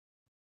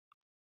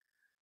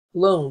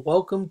Hello and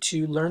welcome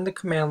to Learn the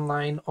Command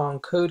Line on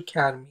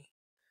Codecademy.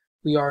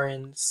 We are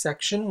in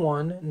Section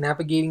 1,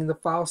 Navigating the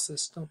File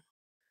System.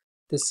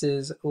 This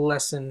is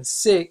Lesson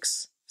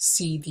 6,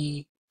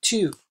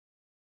 CD2.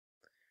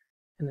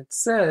 And it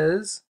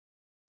says,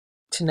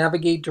 to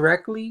navigate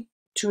directly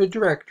to a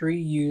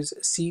directory, use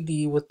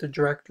CD with the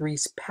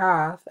directory's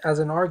path as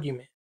an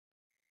argument.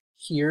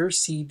 Here,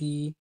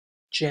 CD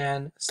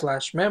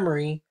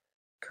jan/memory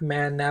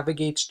command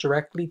navigates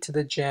directly to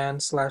the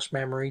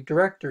jan/memory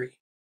directory.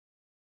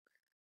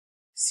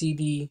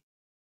 CD ...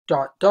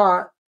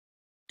 To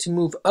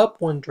move up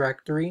one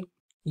directory,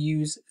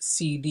 use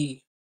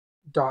CD ...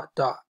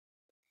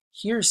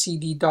 Here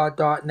CD ...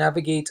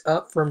 navigates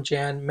up from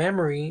Jan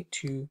memory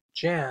to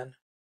Jan.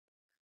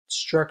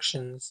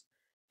 Instructions: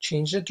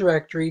 change the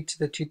directory to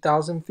the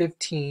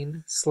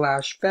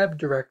 2015/feb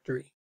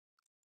directory.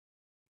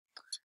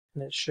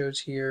 And it shows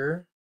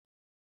here,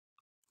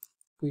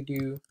 we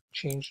do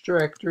change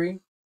directory, ...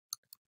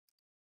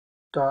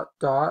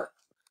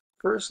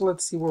 First,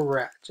 let's see where we're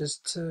at,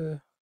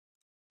 so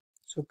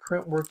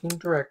print working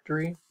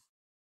directory.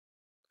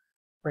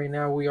 Right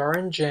now we are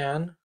in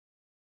Jan.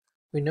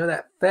 We know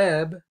that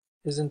Feb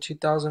is in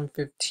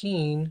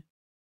 2015,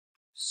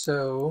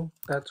 so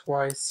that's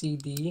why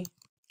CD ...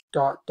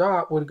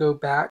 would go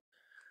back.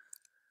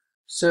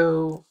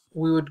 So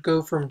we would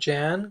go from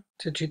Jan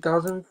to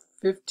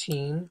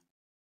 2015,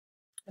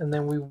 and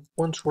then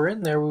once we're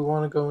in there, we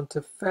want to go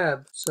into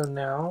Feb. So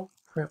now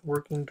print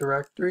working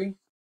directory,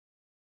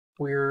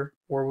 we're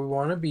where we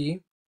want to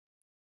be.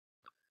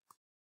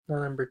 Now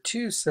number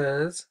 2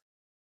 says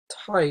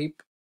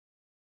type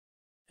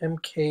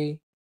mkdir,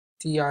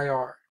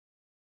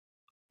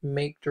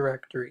 make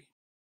directory.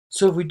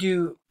 So if we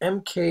do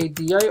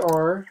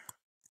mkdir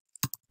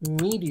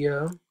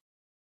media,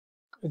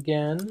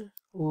 again,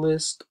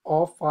 list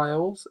all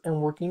files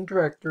and working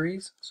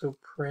directories. So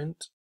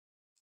print,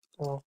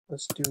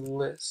 let's do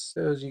list.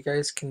 So as you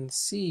guys can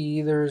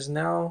see, there is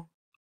now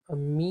a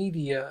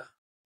media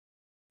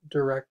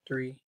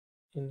directory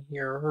in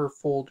here, her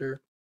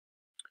folder.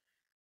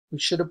 We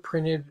should have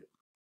printed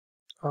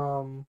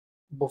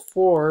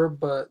before,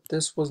 but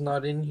this was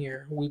not in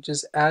here. We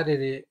just added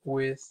it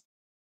with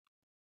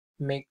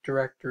make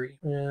directory,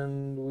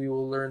 and we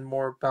will learn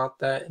more about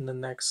that in the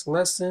next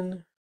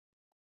lesson.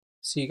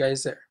 See you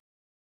guys there.